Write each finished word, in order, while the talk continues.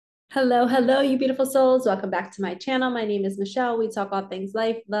Hello, hello, you beautiful souls. Welcome back to my channel. My name is Michelle. We talk all things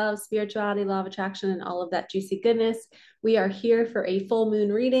life, love, spirituality, law of attraction, and all of that juicy goodness. We are here for a full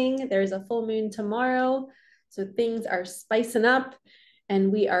moon reading. There's a full moon tomorrow, so things are spicing up,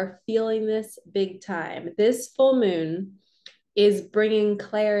 and we are feeling this big time. This full moon is bringing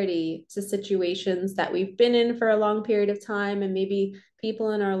clarity to situations that we've been in for a long period of time, and maybe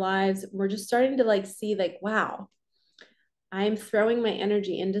people in our lives, we're just starting to see wow, I'm throwing my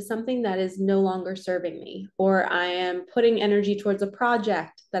energy into something that is no longer serving me, or I am putting energy towards a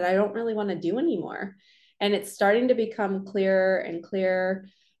project that I don't really want to do anymore. And it's starting to become clearer and clearer.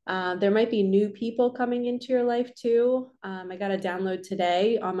 There might be new people coming into your life too. I got a download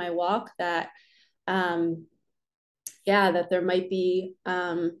today on my walk that, um, yeah, that there might be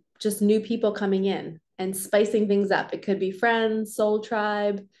just new people coming in and spicing things up. It could be friends, soul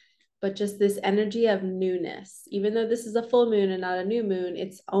tribe, but just this energy of newness. Even though this is a full moon and not a new moon,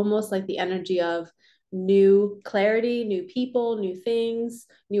 it's almost like the energy of new clarity, new people, new things,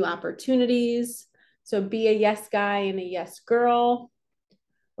 new opportunities. So be a yes guy and a yes girl.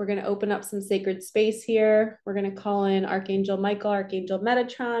 We're going to open up some sacred space here. We're going to call in Archangel Michael, Archangel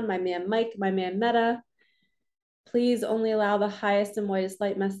Metatron, my man Mike, my man Meta. Please only allow the highest and whitest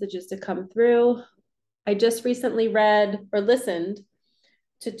light messages to come through. I just recently read or listened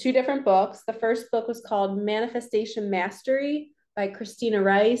to two different books. The first book was called Manifestation Mastery by Christina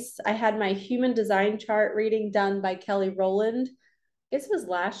Rice. I had my human design chart reading done by Kelly Rowland. I guess it was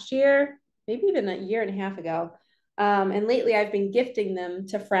last year, maybe even a year and a half ago. And lately I've been gifting them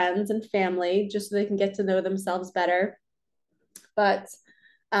to friends and family just so they can get to know themselves better. But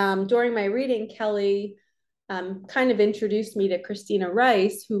during my reading, Kelly kind of introduced me to Christina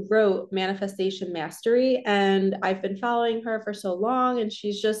Rice, who wrote Manifestation Mastery. And I've been following her for so long, and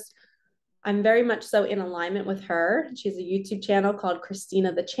I'm very much so in alignment with her. She has a YouTube channel called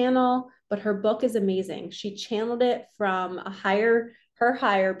Christina the Channel, but her book is amazing. She channeled it from her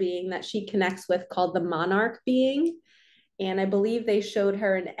higher being that she connects with called the Monarch being. And I believe they showed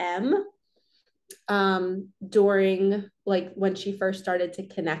her an M during when she first started to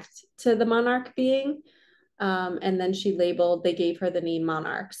connect to the Monarch being. And then they gave her the name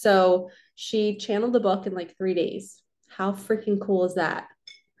Monarch. So she channeled the book in like 3 days. How freaking cool is that?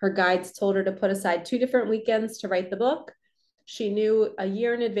 Her guides told her to put aside 2 different weekends to write the book. She knew a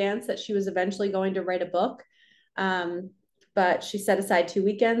year in advance that she was eventually going to write a book. But she set aside 2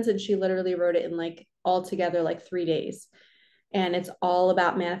 weekends and she literally wrote it in altogether 3 days. And it's all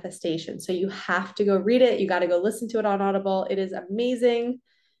about manifestation. So you have to go read it. You got to go listen to it on Audible. It is amazing.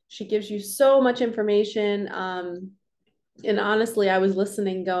 She gives you so much information. And honestly, I was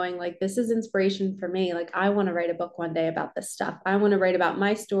listening going this is inspiration for me. I want to write a book one day about this stuff. I want to write about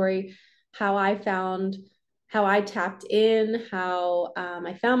my story, how I tapped in, how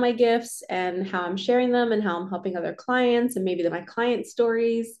I found my gifts and how I'm sharing them and how I'm helping other clients and maybe my client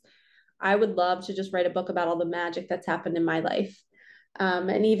stories. I would love to just write a book about all the magic that's happened in my life.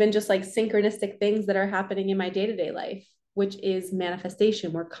 And even just synchronistic things that are happening in my day-to-day life, which is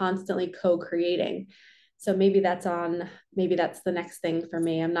manifestation. We're constantly co-creating. So maybe that's the next thing for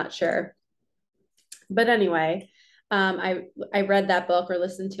me. I'm not sure. But anyway, I read that book or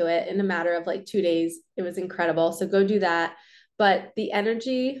listened to it in a matter of 2 days. It was incredible. So go do that. But the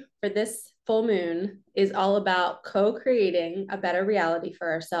energy for this full moon is all about co-creating a better reality for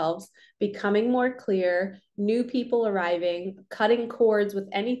ourselves, becoming more clear, new people arriving, cutting cords with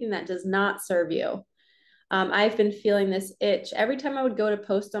anything that does not serve you. I've been feeling this itch every time I would go to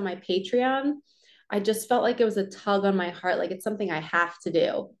post on my Patreon. I just felt like it was a tug on my heart, like it's something I have to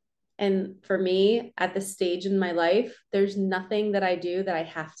do. And for me, at this stage in my life, there's nothing that I do that I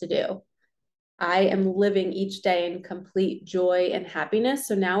have to do. I am living each day in complete joy and happiness.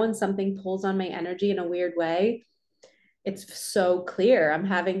 So now when something pulls on my energy in a weird way, it's so clear. I'm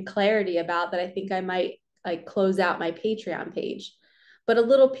having clarity about that. I think I might close out my Patreon page. But a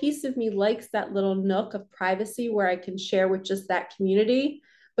little piece of me likes that little nook of privacy where I can share with just that community.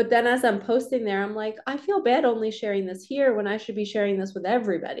 But then as I'm posting there, I'm like, I feel bad only sharing this here when I should be sharing this with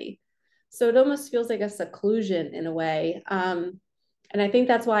everybody. So it almost feels like a seclusion in a way. And I think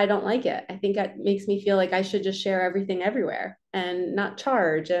that's why I don't like it. I think it makes me feel like I should just share everything everywhere and not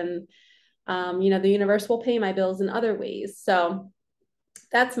charge. And, the universe will pay my bills in other ways. So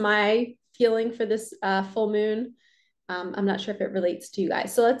that's my feeling for this full moon. I'm not sure if it relates to you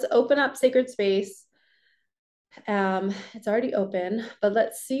guys. So let's open up sacred space. It's already open, but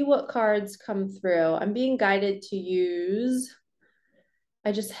let's see what cards come through. I'm being guided to use,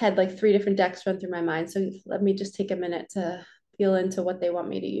 I just had 3 different decks run through my mind. So let me just take a minute to feel into what they want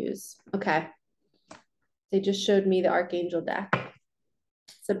me to use. Okay. They just showed me the Archangel deck.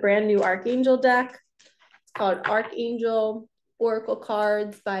 It's a brand new Archangel deck. It's called Archangel Oracle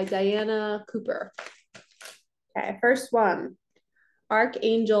Cards by Diana Cooper. Okay, first one,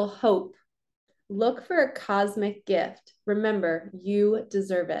 Archangel Hope. Look for a cosmic gift. Remember, you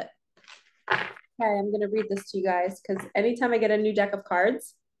deserve it. Okay, I'm going to read this to you guys because anytime I get a new deck of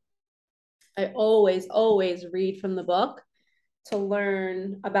cards, I always read from the book to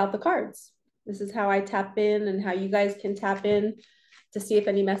learn about the cards. This is how I tap in and how you guys can tap in to see if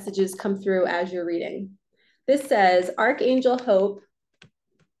any messages come through as you're reading. This says, Archangel Hope,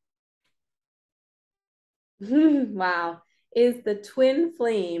 wow, is the twin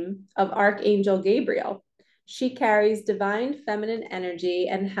flame of Archangel Gabriel. She carries divine feminine energy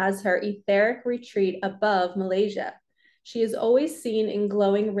and has her etheric retreat above Malaysia. She is always seen in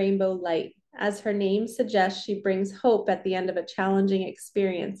glowing rainbow light. As her name suggests, she brings hope at the end of a challenging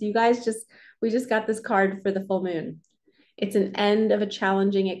experience. You guys we just got this card for the full moon. It's an end of a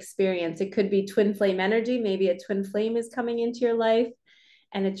challenging experience. It could be twin flame energy. Maybe a twin flame is coming into your life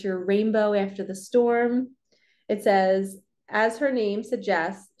and it's your rainbow after the storm. It says, as her name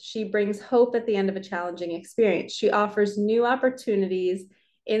suggests, she brings hope at the end of a challenging experience. She offers new opportunities,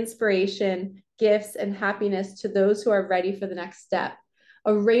 inspiration, gifts, and happiness to those who are ready for the next step.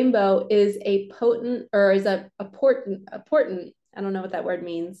 A rainbow is a potent, or is a portent, I don't know what that word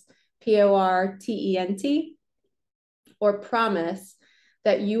means, Portent, or promise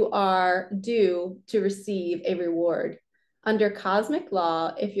that you are due to receive a reward. Under cosmic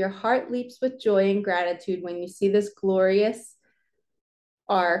law, if your heart leaps with joy and gratitude when you see this glorious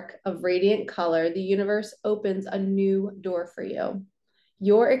arc of radiant color, the universe opens a new door for you.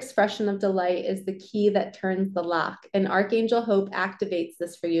 Your expression of delight is the key that turns the lock, and Archangel Hope activates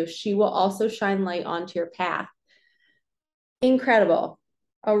this for you. She will also shine light onto your path. Incredible.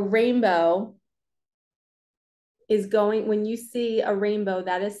 A rainbow is going, when you see a rainbow,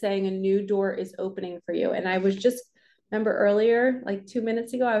 that is saying a new door is opening for you. And I was just, remember earlier, like 2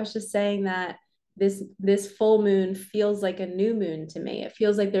 minutes ago, I was just saying that this full moon feels like a new moon to me. It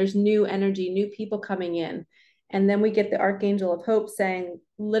feels like there's new energy, new people coming in. And then we get the Archangel of Hope saying,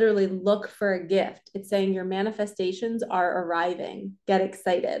 literally look for a gift. It's saying your manifestations are arriving. Get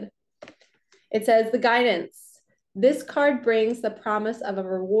excited. It says the guidance. This card brings the promise of a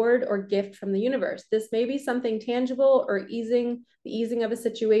reward or gift from the universe. This may be something tangible or the easing of a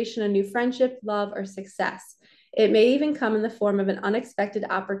situation, a new friendship, love, or success. It may even come in the form of an unexpected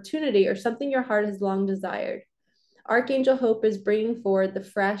opportunity or something your heart has long desired. Archangel Hope is bringing forward the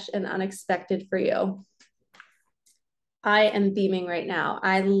fresh and unexpected for you. I am beaming right now.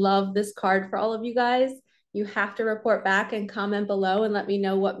 I love this card for all of you guys. You have to report back and comment below and let me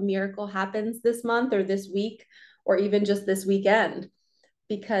know what miracle happens this month or this week or even just this weekend,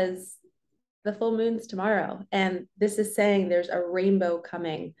 because the full moon's tomorrow and this is saying there's a rainbow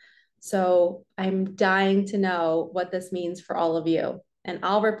coming. So I'm dying to know what this means for all of you, and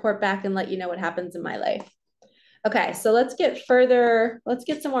I'll report back and let you know what happens in my life. Okay, so let's get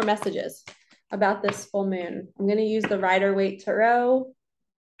some more messages about this full moon. I'm going to use the Rider-Waite Tarot.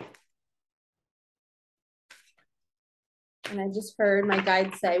 And I just heard my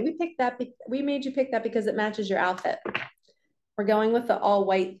guide say, we made you pick that because it matches your outfit. We're going with the all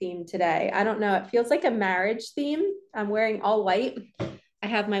white theme today. I don't know. It feels like a marriage theme. I'm wearing all white. I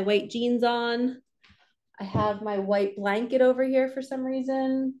have my white jeans on. I have my white blanket over here for some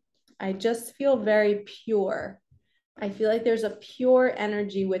reason. I just feel very pure. I feel like there's a pure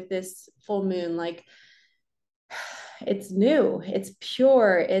energy with this full moon. Like it's new, it's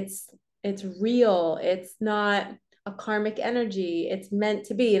pure, it's real. It's not a karmic energy. It's meant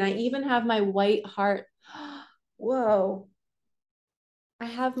to be. And I even have my white heart. Whoa. I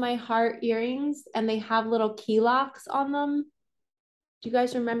have my heart earrings and they have little key locks on them. Do you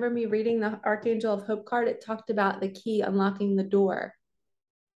guys remember me reading the Archangel of Hope card? It talked about the key unlocking the door.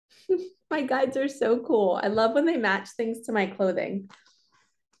 My guides are so cool. I love when they match things to my clothing.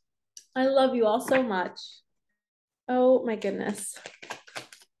 I love you all so much. Oh my goodness.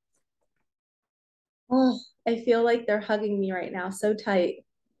 Oh, I feel like they're hugging me right now so tight.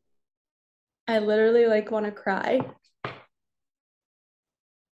 I literally like want to cry.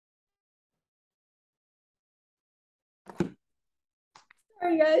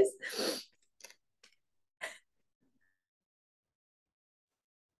 Sorry, guys.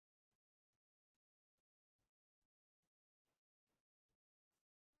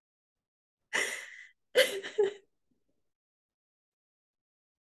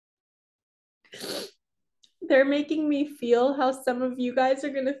 They're making me feel how some of you guys are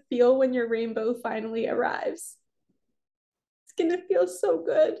going to feel when your rainbow finally arrives. It's going to feel so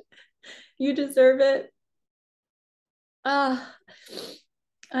good. You deserve it. Ah,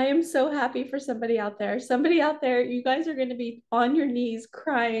 I am so happy for somebody out there. Somebody out there, you guys are going to be on your knees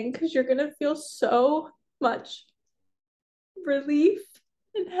crying because you're going to feel so much relief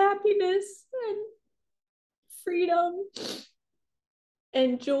and happiness and freedom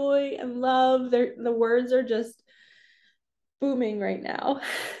and joy and love. The words are just booming right now.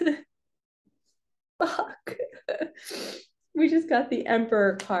 Fuck. We just got the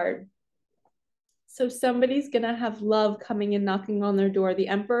Emperor card. So somebody's going to have love coming and knocking on their door. The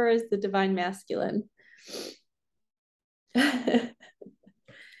Emperor is the divine masculine.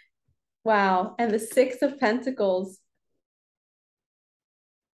 Wow. And the Six of Pentacles.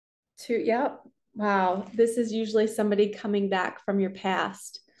 Yep. Wow. This is usually somebody coming back from your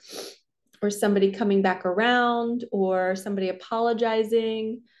past, or somebody coming back around, or somebody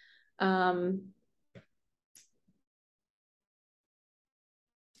apologizing.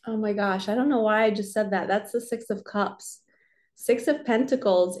 Oh my gosh, I don't know why I just said that. That's the Six of Cups. Six of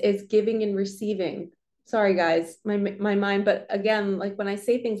Pentacles is giving and receiving. Sorry, guys, my mind. But again, like when I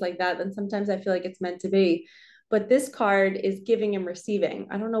say things like that, then sometimes I feel like it's meant to be. But this card is giving and receiving.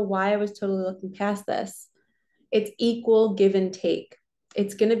 I don't know why I was totally looking past this. It's equal give and take.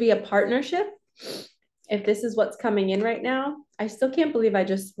 It's going to be a partnership. If this is what's coming in right now, I still can't believe I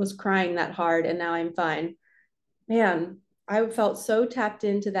just was crying that hard and now I'm fine. Man, I felt so tapped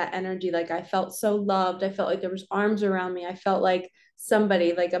into that energy. Like I felt so loved. I felt like there was arms around me. I felt like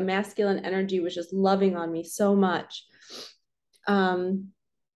somebody, like a masculine energy was just loving on me so much.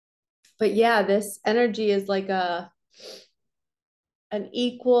 But yeah, this energy is like an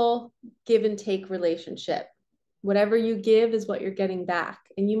equal give and take relationship. Whatever you give is what you're getting back.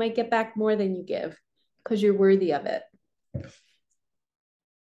 And you might get back more than you give because you're worthy of it.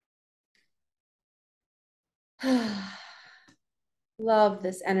 Love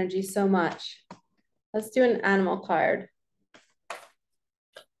this energy so much. Let's do an animal card.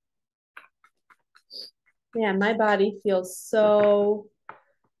 Man, my body feels so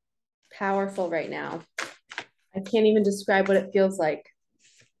powerful right now. I can't even describe what it feels like.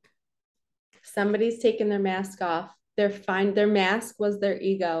 Somebody's taken their mask off. They're fine. Their mask was their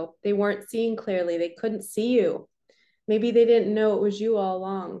ego. They weren't seeing clearly. They couldn't see you. Maybe they didn't know it was you all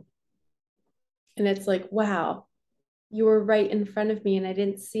along. And it's like, wow, you were right in front of me and I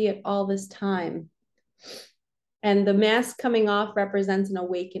didn't see it all this time. And the mask coming off represents an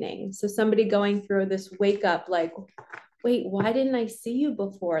awakening. So somebody going through this wake up, like, wait, why didn't I see you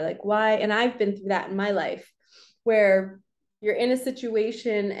before? Like, why? And I've been through that in my life where you're in a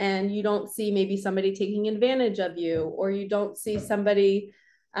situation and you don't see maybe somebody taking advantage of you, or you don't see somebody,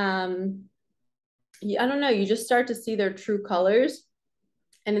 I don't know, you just start to see their true colors.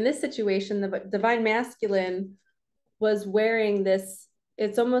 And in this situation, the divine masculine was wearing this,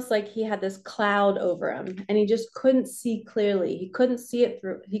 it's almost like he had this cloud over him and he just couldn't see clearly. He couldn't see it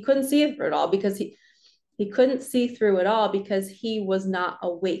through it all because he couldn't see through it all because he was not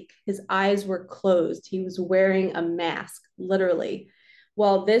awake. His eyes were closed. He was wearing a mask, literally.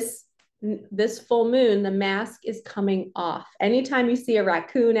 Well, this full moon, the mask is coming off. Anytime you see a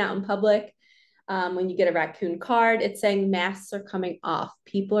raccoon out in public, when you get a raccoon card, it's saying masks are coming off.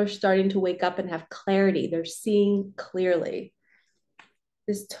 People are starting to wake up and have clarity. They're seeing clearly.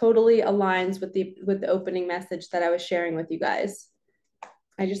 This totally aligns with the opening message that I was sharing with you guys.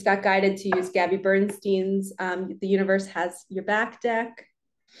 I just got guided to use Gabby Bernstein's The Universe Has Your Back deck.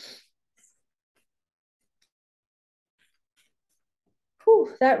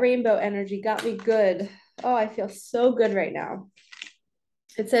 Whew, that rainbow energy got me good. Oh, I feel so good right now.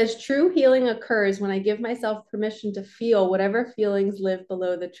 It says, true healing occurs when I give myself permission to feel whatever feelings live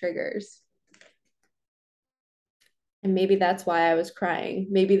below the triggers. And maybe that's why I was crying.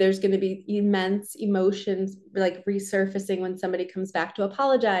 Maybe there's going to be immense emotions like resurfacing when somebody comes back to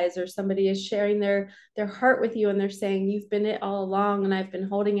apologize, or somebody is sharing their heart with you and they're saying, you've been it all along and I've been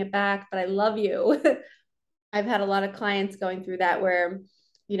holding it back, but I love you. I've had a lot of clients going through that where,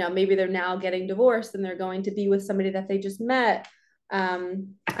 you know, maybe they're now getting divorced and they're going to be with somebody that they just met. I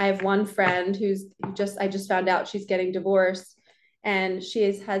have one friend I just found out she's getting divorced, and she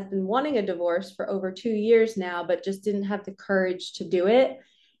has been wanting a divorce for over 2 years now, but just didn't have the courage to do it.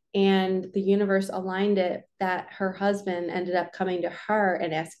 And the universe aligned it that her husband ended up coming to her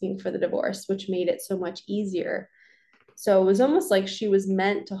and asking for the divorce, which made it so much easier. So it was almost like she was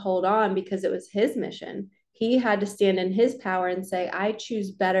meant to hold on because it was his mission. He had to stand in his power and say, I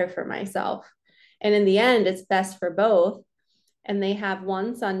choose better for myself. And in the end, it's best for both. And they have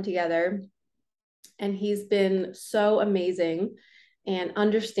one son together. And he's been so amazing and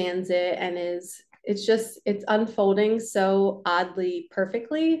understands it, and it's unfolding so oddly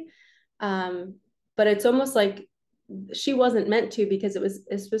perfectly. But it's almost like she wasn't meant to, because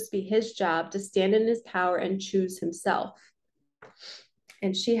it's supposed to be his job to stand in his power and choose himself.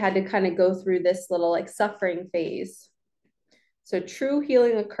 And she had to kind of go through this little like suffering phase. So true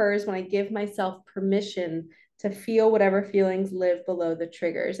healing occurs when I give myself permission to feel whatever feelings live below the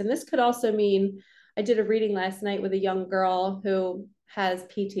triggers. And this could also mean, I did a reading last night with a young girl who has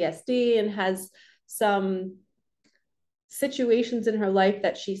PTSD and has some situations in her life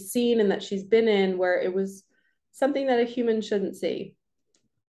that she's seen and that she's been in where it was something that a human shouldn't see.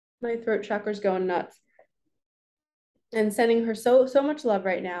 My throat chakra's going nuts. And sending her so much love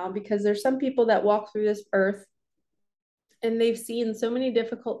right now, because there's some people that walk through this earth and they've seen so many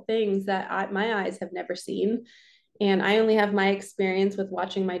difficult things that my eyes have never seen. And I only have my experience with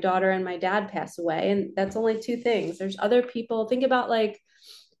watching my daughter and my dad pass away. And that's only two things. There's other people, think about like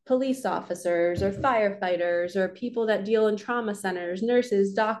police officers or firefighters or people that deal in trauma centers,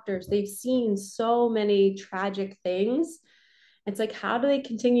 nurses, doctors. They've seen so many tragic things. It's like, how do they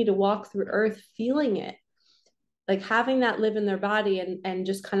continue to walk through earth feeling it? Like having that live in their body and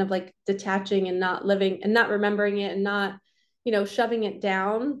just kind of like detaching and not living and not remembering it and not, shoving it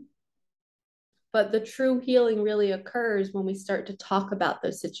down. But the true healing really occurs when we start to talk about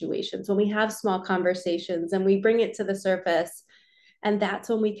those situations, when we have small conversations and we bring it to the surface, and that's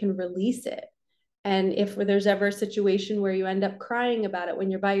when we can release it. And if there's ever a situation where you end up crying about it when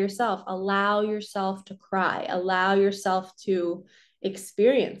you're by yourself, allow yourself to cry, allow yourself to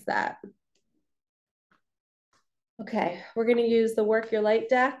experience that. Okay, we're going to use the Work Your Light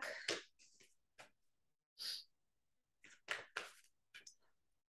deck.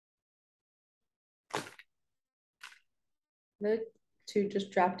 The two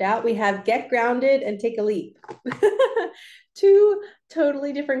just dropped out. We have Get Grounded and Take a Leap. Two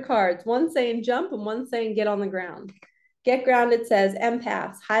totally different cards. One saying jump and one saying get on the ground. Get Grounded says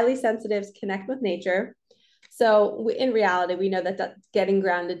empaths, highly sensitives, connect with nature. So in reality, we know that getting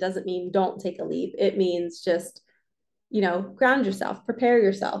grounded doesn't mean don't take a leap. It means just, ground yourself, prepare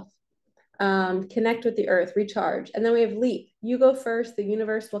yourself, connect with the earth, recharge. And then we have leap. You go first, the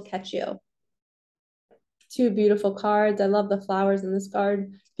universe will catch you. Two beautiful cards. I love the flowers in this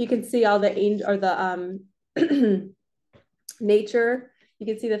card. You can see all the angel or the nature. You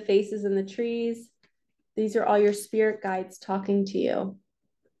can see the faces in the trees. These are all your spirit guides talking to you.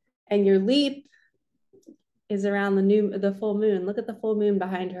 And your leap is around the full moon. Look at the full moon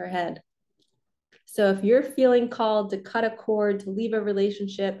behind her head. So if you're feeling called to cut a cord, to leave a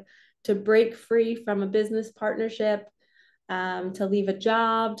relationship, to break free from a business partnership, to leave a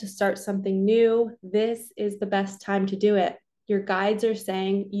job, to start something new, this is the best time to do it. Your guides are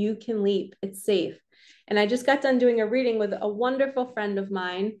saying you can leap. It's safe. And I just got done doing a reading with a wonderful friend of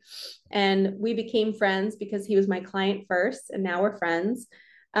mine, and we became friends because he was my client first, and now we're friends.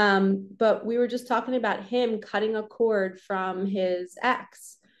 But we were just talking about him cutting a cord from his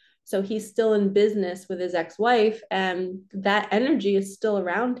ex. So he's still in business with his ex-wife, and that energy is still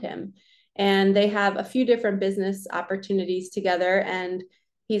around him. And they have a few different business opportunities together. And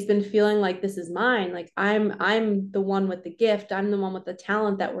he's been feeling like this is mine. Like I'm the one with the gift. I'm the one with the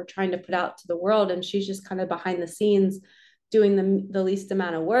talent that we're trying to put out to the world. And she's just kind of behind the scenes doing the least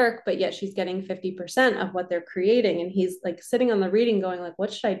amount of work, but yet she's getting 50% of what they're creating. And he's like sitting on the reading going like,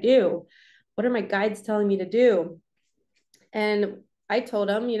 what should I do? What are my guides telling me to do? And I told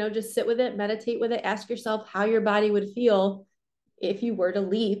him, just sit with it, meditate with it, ask yourself how your body would feel if you were to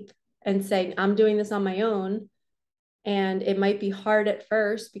leap and say, I'm doing this on my own. And it might be hard at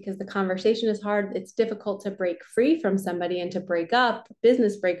first because the conversation is hard. It's difficult to break free from somebody and to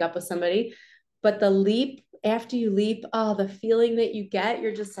business break up with somebody. But the leap, after you leap, the feeling that you get,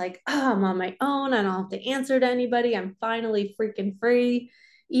 you're just like, I'm on my own. I don't have to answer to anybody. I'm finally freaking free,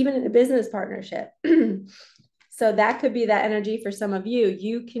 even in a business partnership. So that could be that energy for some of you.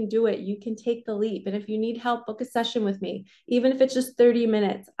 You can do it. You can take the leap. And if you need help, book a session with me. Even if it's just 30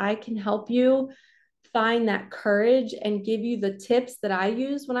 minutes, I can help you find that courage and give you the tips that I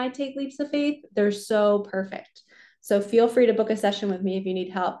use when I take leaps of faith. They're so perfect. So feel free to book a session with me if you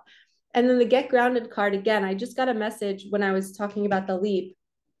need help. And then the Get Grounded card, again, I just got a message when I was talking about the leap.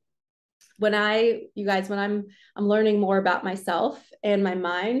 When I'm learning more about myself and my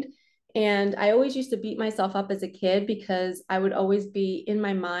mind. And I always used to beat myself up as a kid because I would always be in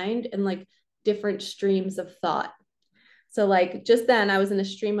my mind and like different streams of thought. So like just then I was in a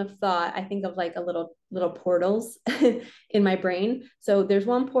stream of thought. I think of like a little portals in my brain. So there's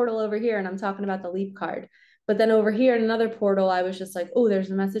one portal over here and I'm talking about the leap card. But then over here in another portal, I was just like, oh,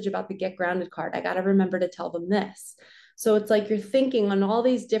 there's a message about the Get Grounded card. I got to remember to tell them this. So it's like you're thinking on all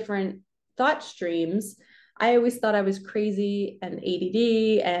these different thought streams. I always thought I was crazy and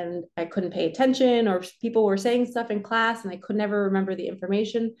ADD and I couldn't pay attention, or people were saying stuff in class and I could never remember the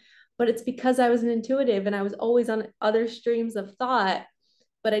information. But it's because I was an intuitive and I was always on other streams of thought,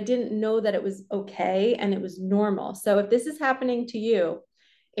 but I didn't know that it was okay and it was normal. So if this is happening to you,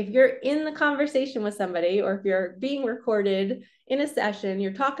 if you're in the conversation with somebody, or if you're being recorded in a session,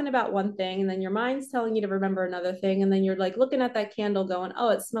 you're talking about one thing and then your mind's telling you to remember another thing, and then you're like looking at that candle going, oh,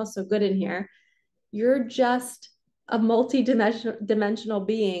 it smells so good in here. You're just a multi-dimensional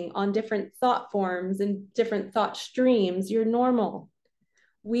being on different thought forms and different thought streams. You're normal.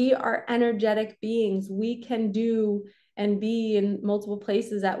 We are energetic beings. We can do and be in multiple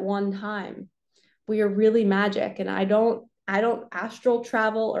places at one time. We are really magic. And I don't astral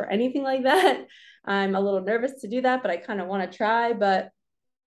travel or anything like that. I'm a little nervous to do that, but I kind of want to try. But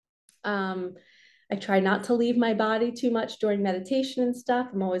I try not to leave my body too much during meditation and stuff.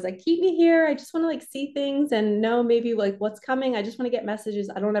 I'm always like, keep me here. I just want to like see things and know maybe like what's coming. I just want to get messages.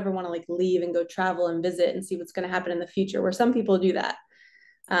 I don't ever want to like leave and go travel and visit and see what's going to happen in the future, where some people do that.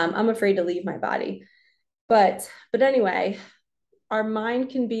 I'm afraid to leave my body. But anyway, our mind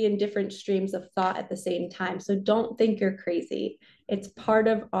can be in different streams of thought at the same time. So don't think you're crazy. It's part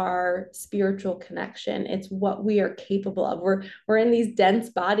of our spiritual connection. It's what we are capable of. We're in these dense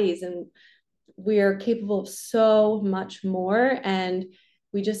bodies and we are capable of so much more. And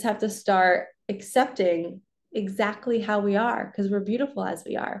we just have to start accepting exactly how we are, because we're beautiful as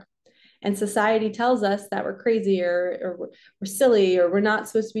we are. And society tells us that we're crazy, or we're silly, or we're not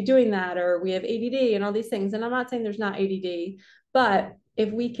supposed to be doing that, or we have ADD and all these things. And I'm not saying there's not ADD, but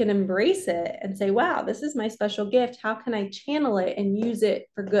if we can embrace it and say, wow, this is my special gift, how can I channel it and use it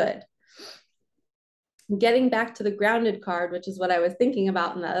for good? Getting back to the grounded card, which is what I was thinking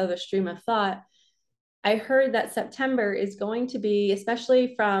about in that other stream of thought, I heard that September is going to be,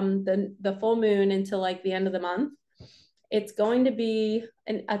 especially from the full moon until like the end of the month, it's going to be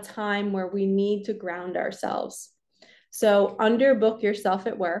a time where we need to ground ourselves. So underbook yourself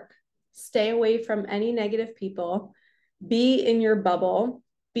at work, stay away from any negative people, be in your bubble,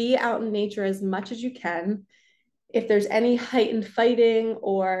 be out in nature as much as you can. If there's any heightened fighting,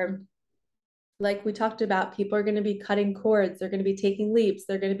 or like we talked about, people are going to be cutting cords, they're going to be taking leaps,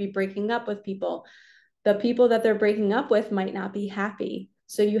 they're going to be breaking up with people. The people that they're breaking up with might not be happy.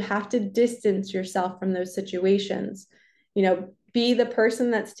 So you have to distance yourself from those situations. Be the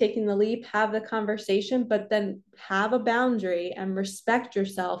person that's taking the leap, have the conversation, but then have a boundary and respect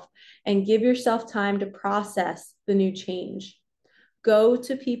yourself and give yourself time to process the new change. Go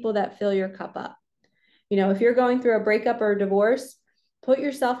to people that fill your cup up. If you're going through a breakup or a divorce, put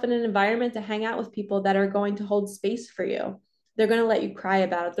yourself in an environment to hang out with people that are going to hold space for you. They're going to let you cry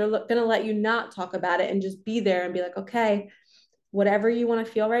about it. They're going to let you not talk about it and just be there and be like, okay, whatever you want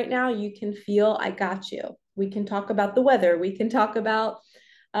to feel right now, you can feel. I got you. We can talk about the weather. We can talk about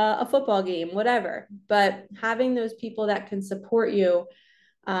a football game, whatever. But having those people that can support you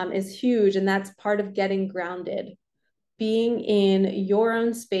is huge. And that's part of getting grounded. Being in your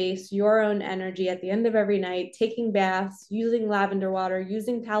own space, your own energy at the end of every night, taking baths, using lavender water,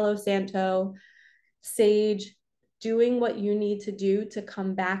 using Palo Santo, sage, doing what you need to do to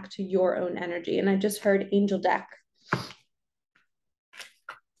come back to your own energy. And I just heard angel deck.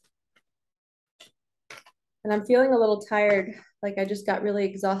 And I'm feeling a little tired, like I just got really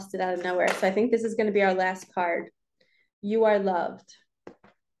exhausted out of nowhere. So I think this is going to be our last card. You are loved.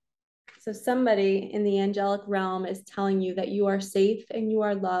 So somebody in the angelic realm is telling you that you are safe and you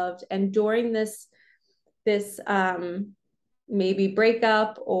are loved. And during this maybe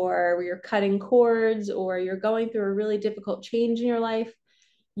breakup, or you're cutting cords, or you're going through a really difficult change in your life,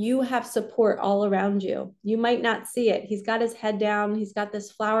 you have support all around you. You might not see it. He's got his head down. He's got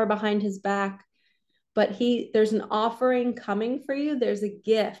this flower behind his back, but there's an offering coming for you. There's a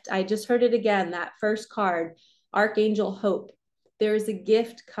gift. I just heard it again, that first card, Archangel Hope. There's a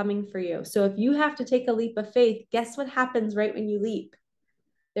gift coming for you. So if you have to take a leap of faith, guess what happens right when you leap?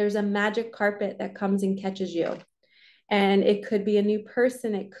 There's a magic carpet that comes and catches you. And it could be a new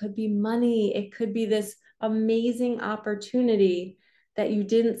person. It could be money. It could be this amazing opportunity that you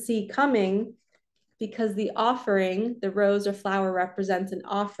didn't see coming, because the offering, the rose or flower, represents an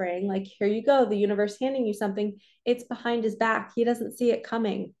offering. Like, here you go, the universe handing you something. It's behind his back. He doesn't see it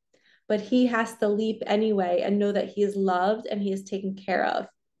coming, but he has to leap anyway and know that he is loved and he is taken care of.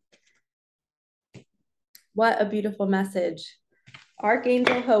 What a beautiful message.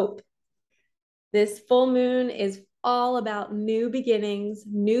 Archangel Hope. This full moon is all about new beginnings,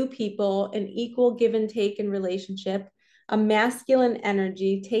 new people, an equal give and take in relationship, a masculine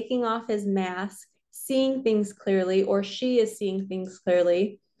energy taking off his mask, seeing things clearly, or she is seeing things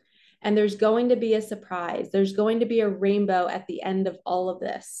clearly. And there's going to be a surprise. There's going to be a rainbow at the end of all of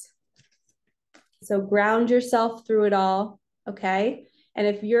this. So ground yourself through it all, okay? And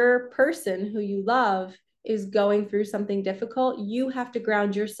if your person who you love is going through something difficult, you have to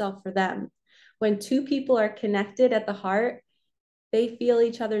ground yourself for them. When two people are connected at the heart, they feel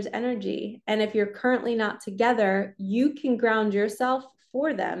each other's energy. And if you're currently not together, you can ground yourself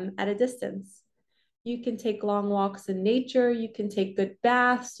for them at a distance. You can take long walks in nature, you can take good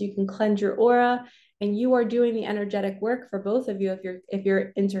baths, you can cleanse your aura, and you are doing the energetic work for both of you if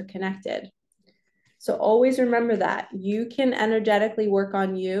you're interconnected. So always remember that you can energetically work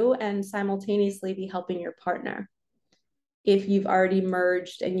on you and simultaneously be helping your partner if you've already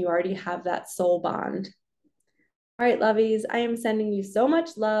merged and you already have that soul bond. All right, lovies, I am sending you so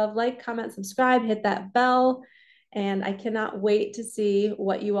much love. Like, comment, subscribe, hit that bell. And I cannot wait to see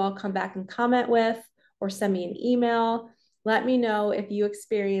what you all come back and comment with, or send me an email. Let me know if you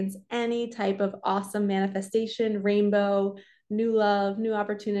experience any type of awesome manifestation, rainbow, new love, new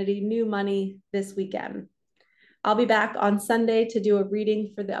opportunity, new money this weekend. I'll be back on Sunday to do a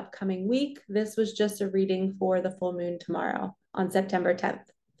reading for the upcoming week. This was just a reading for the full moon tomorrow on September 10th.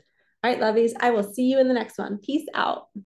 All right, lovies, I will see you in the next one. Peace out.